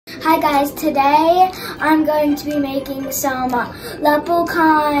Hi guys, today I'm going to be making some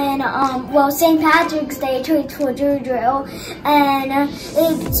leprechaun, St. Patrick's Day treats for Juju, and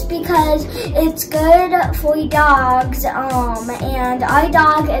it's because it's good for dogs, and our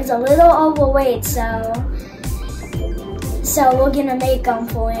dog is a little overweight, so we're gonna make them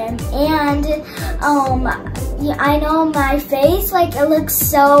for him. And I know my face, like, it looks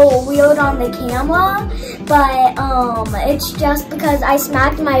so weird on the camera, but it's just because I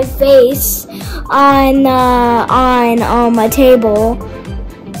smacked my face on a table,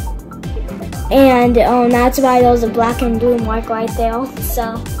 and that's why there's a black and blue mark right there.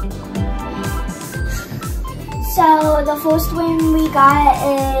 So the first one we got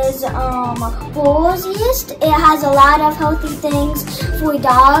is Boar's yeast. It has a lot of healthy things for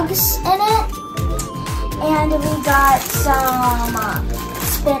dogs in it. And we got some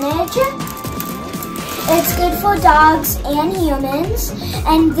spinach. It's good for dogs and humans.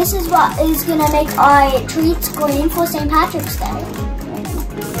 And this is what is gonna make our treats green for St. Patrick's Day.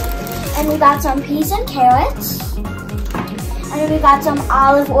 And we got some peas and carrots. And we got some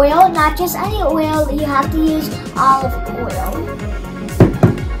olive oil, not just any oil, you have to use olive oil.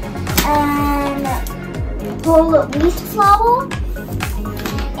 And whole wheat flour.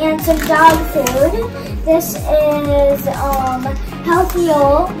 And some dog food. This is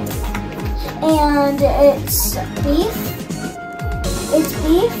healthier, and it's beef. It's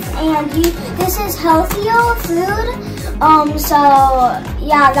beef, and this is healthier food. So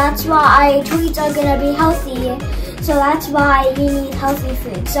yeah, that's why our treats are gonna be healthy. So that's why you need healthy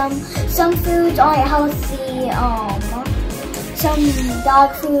food. Some foods aren't healthy. Some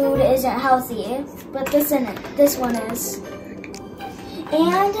dog food isn't healthy, but this one is.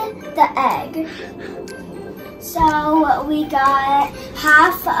 And the egg. So we got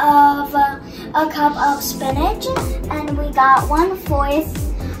half of a cup of spinach, and we got 1/4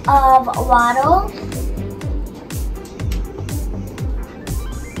 of water.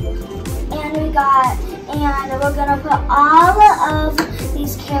 And we're gonna put all of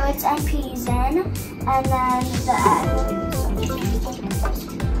these carrots and peas in, and then the egg.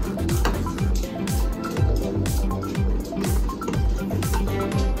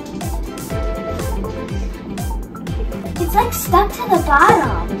 It's like stuck to the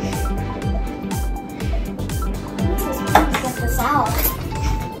bottom. Let's get this out.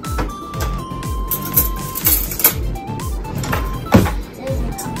 It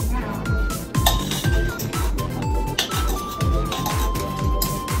isn't coming out.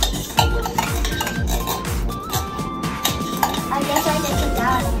 I guess I did put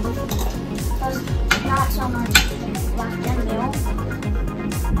that in. There's not so much left in there.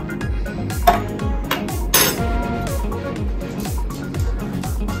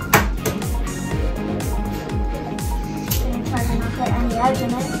 Any egg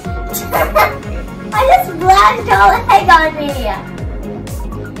in it. I just splashed all egg on me.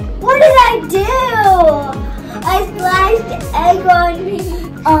 What did I do? I splashed egg on me.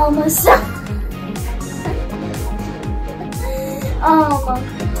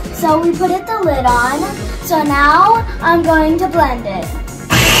 So we put the lid on. So now I'm going to blend it.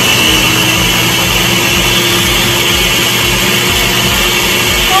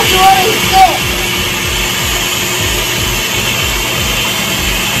 That's really thick.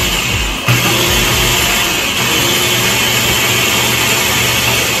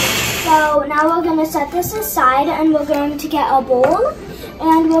 So now we're going to set this aside, and we're going to get a bowl,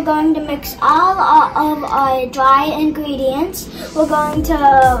 and we're going to mix all of our dry ingredients. We're going to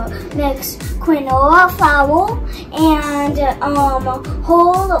mix quinoa flour and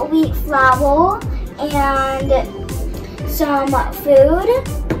whole wheat flour and some food,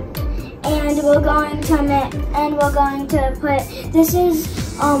 and we're going to put, this is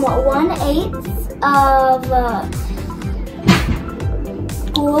 1/8 of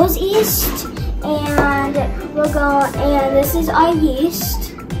Boar's yeast, and this is our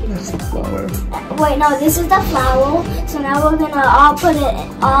yeast. That's the flour. Wait, no, this is the flour. So now we're gonna all put it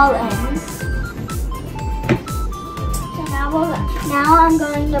all in. So now I'm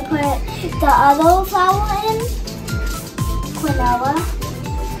going to put the other flour in, quinoa,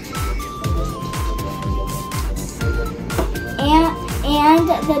 and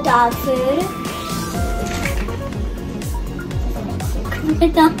the dog food.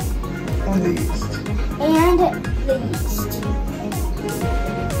 And the yeast. And the yeast.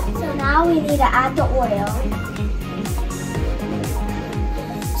 So now we need to add the oil.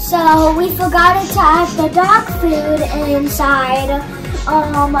 So we forgot to add the dog food inside.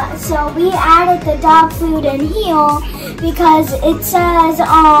 So we added the dog food in here because it says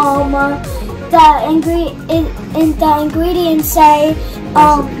the ingredients say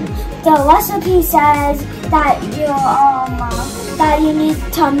the recipe says that you need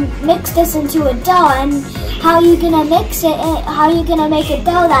to mix this into a dough, and how you gonna mix it? How you gonna make a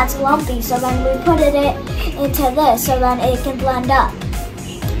dough that's lumpy? So then we put it into this, so then it can blend up.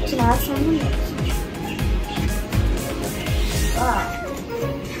 So now it's trying to mix.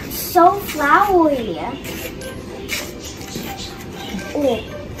 So floury. Oh.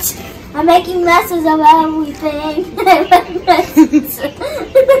 I'm making messes of everything.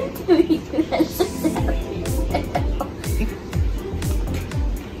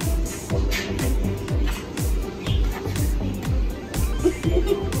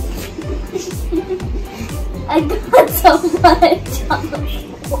 I got so much on the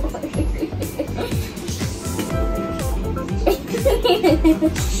floor.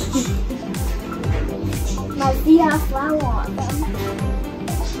 My feet have flour on them.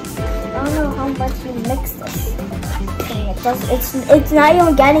 I don't know how much you mix this thing. It's not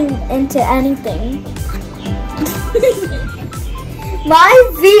even getting into anything. My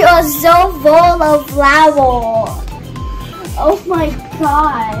feet are so full of flour. Oh my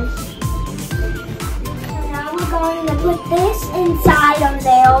gosh. So now we're going to put this inside of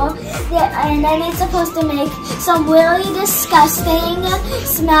there, and then it's supposed to make some really disgusting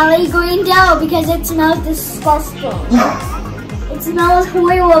smelly green dough because it smells disgusting. It smells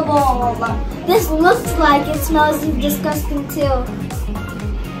horrible. This looks like it smells disgusting too.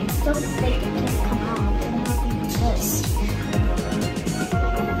 Don't think it can come out. I'm gonna use this.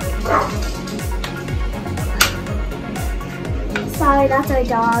 Sorry, that's our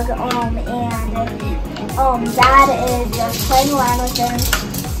dog. And Dad is just playing around with him.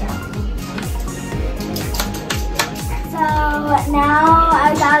 So now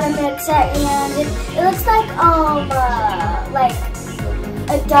I gotta mix it, and it looks like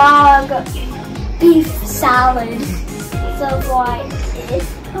a dog beef salad. So like,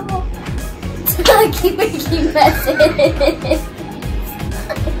 I keep making messes.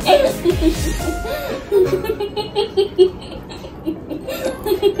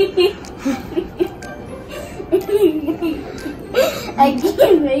 I keep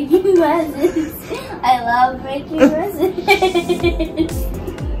making messes. I love making messes.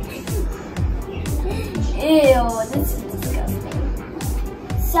 Ew, this is disgusting.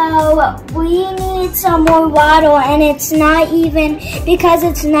 So we need some more water, and it's not even, because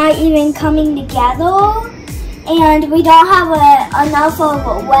it's not even coming together, and we don't have enough of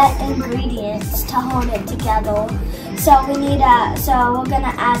wet ingredients to hold it together. So we need so we're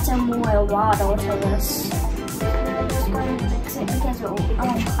gonna add some more water to this. I'm just going to mix it because I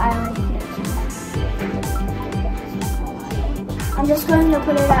already mixed it. I'm just going to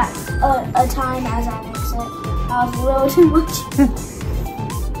put it at a time as I mix it. That was a little too much.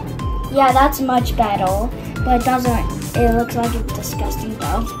 Yeah, that's much better, but it looks like it's disgusting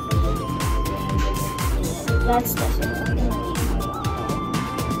though. That's definitely.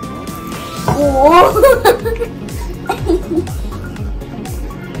 Oh.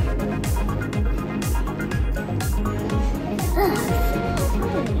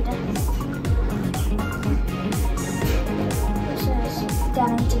 This is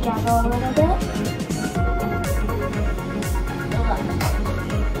getting together a little bit.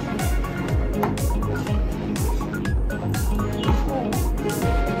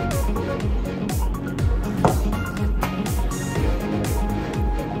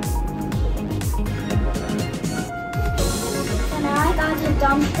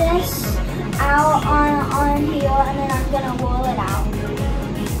 Dump this out on here, and then I'm gonna roll it out.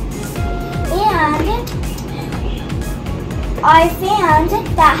 And our fans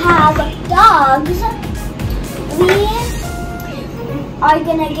that have dogs, we are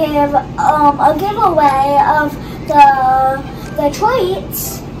gonna give a giveaway of the treats,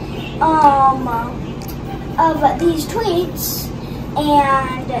 of these treats,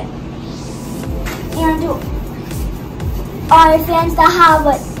 and our fans that have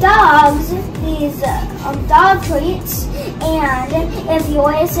dogs, these dog treats, and if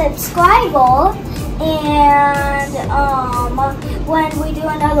you're a subscriber, and when we do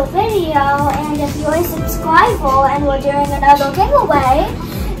another video, and if you're a subscriber and we're doing another giveaway,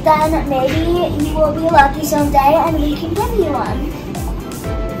 then maybe you will be lucky someday and we can give you one.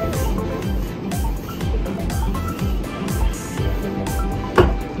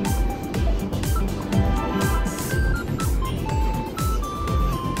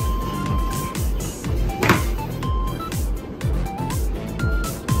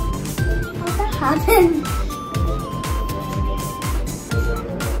 Happened.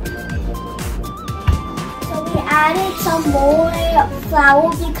 So we added some more flour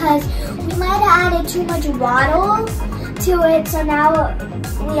because we might have added too much water to it. So now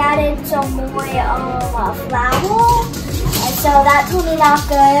we added some more flour, and so that told me not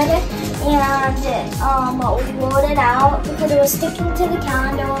good. And we rolled it out because it was sticking to the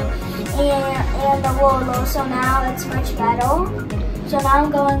candle and the roller. So now it's much better. So now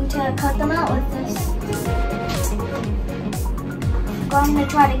I'm going to cut them out with this. I'm going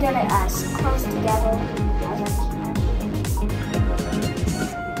to try to get it as close together as I can.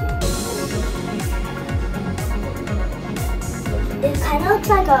 It kind of looks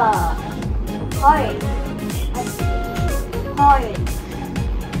like a heart.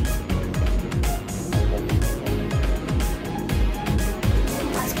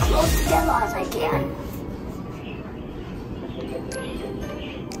 As close together as I can.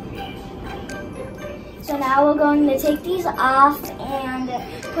 So now we're going to take these off and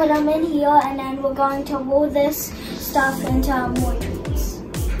put them in here, and then we're going to roll this stuff into more treats.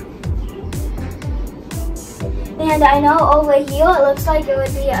 And I know over here it looks like it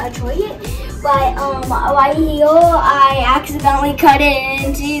would be a treat, but right here I accidentally cut it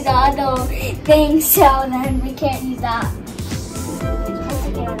into the other thing, so then we can't use that. Supposed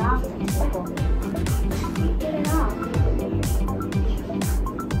to get it off. Get it off.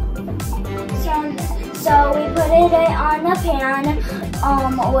 So we put it on the pan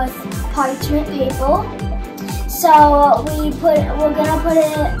with parchment paper. So we're gonna put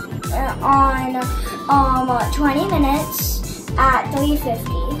it on 20 minutes at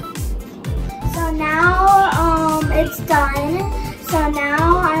 350. So now it's done. So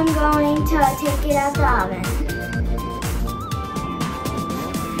now I'm going to take it out the oven.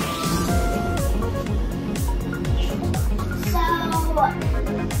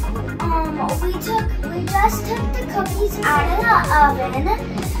 We just took the cookies out of the oven.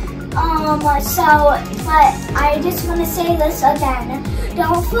 But I just want to say this again.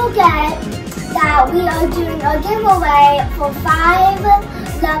 Don't forget that we are doing a giveaway for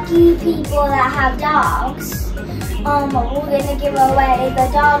 5 lucky people that have dogs. We're gonna give away the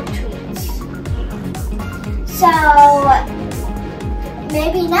dog treats. So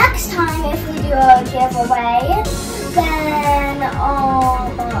maybe next time if we do a giveaway, then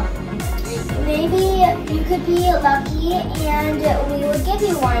maybe you could be lucky and we will give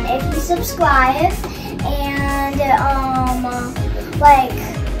you one if you subscribe and like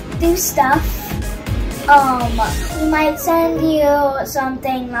do stuff. We might send you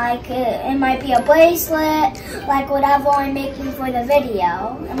something like it might be a bracelet, like whatever I'm making for the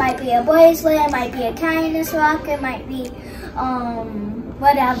video. It might be a bracelet, it might be a kindness rock, it might be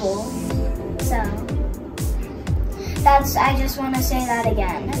whatever. So I just want to say that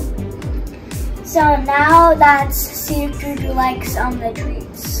again. So now that's see if Juju likes the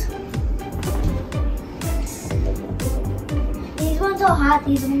treats. These ones are hot,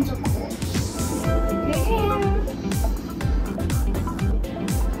 these ones are cool.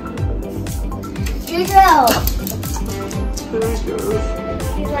 Juju!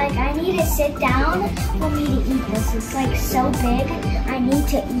 He's like, I need to sit down for me to eat this. It's like so big, I need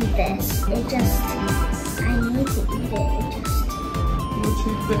to eat this. I need to eat it. What do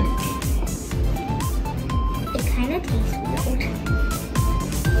you think? It kind of tastes weird.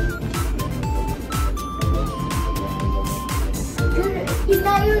 He's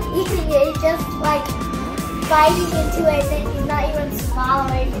not even eating it, he's just like biting into it, and then he's not even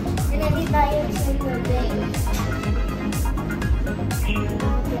swallowing, and then he's not even chewing the thing.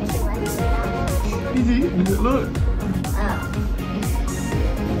 He's eating it, look. Oh.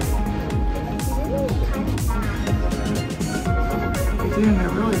 He's eating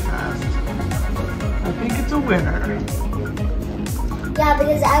it really fast. I think it's a winner. Yeah,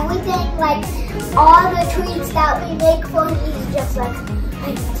 because everything, like, all the treats that we make for he's just like, I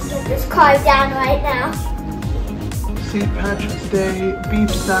need to get this card down right now. St. Patrick's Day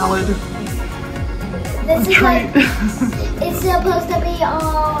beef salad. This is like, it's supposed to be a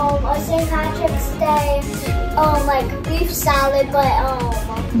St. Patrick's Day like beef salad, but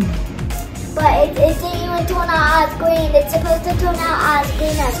it didn't even turn out as green. It's supposed to turn out as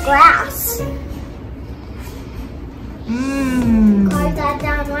green as grass. Carve that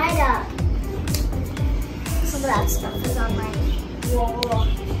down right up. Some of that stuff is on my wall.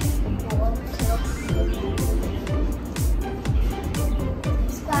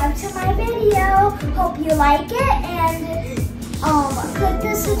 Subscribe to my video. Hope you like it and click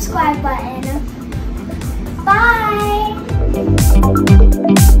the subscribe button. Bye.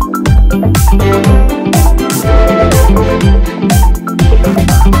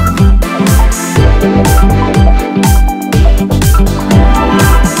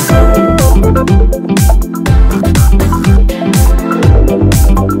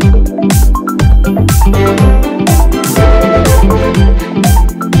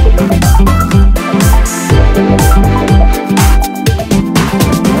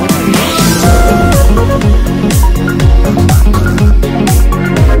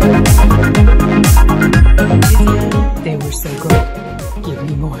 Give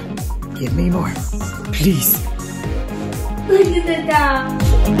me more. Give me more. Please. Look at the dog.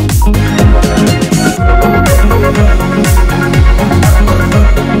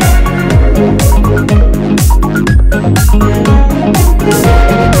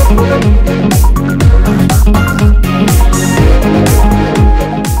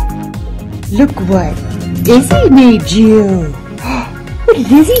 Look what Izzy made you. What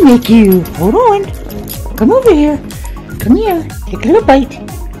did Izzy make you? Hold on. Come over here. Come here. Take a little bite.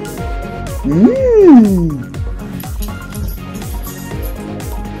 Mmm.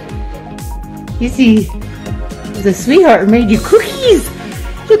 Izzy is a sweetheart and made you cookies.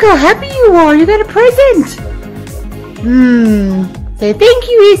 Look how happy you are. You got a present. Say thank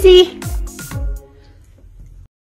you, Izzy.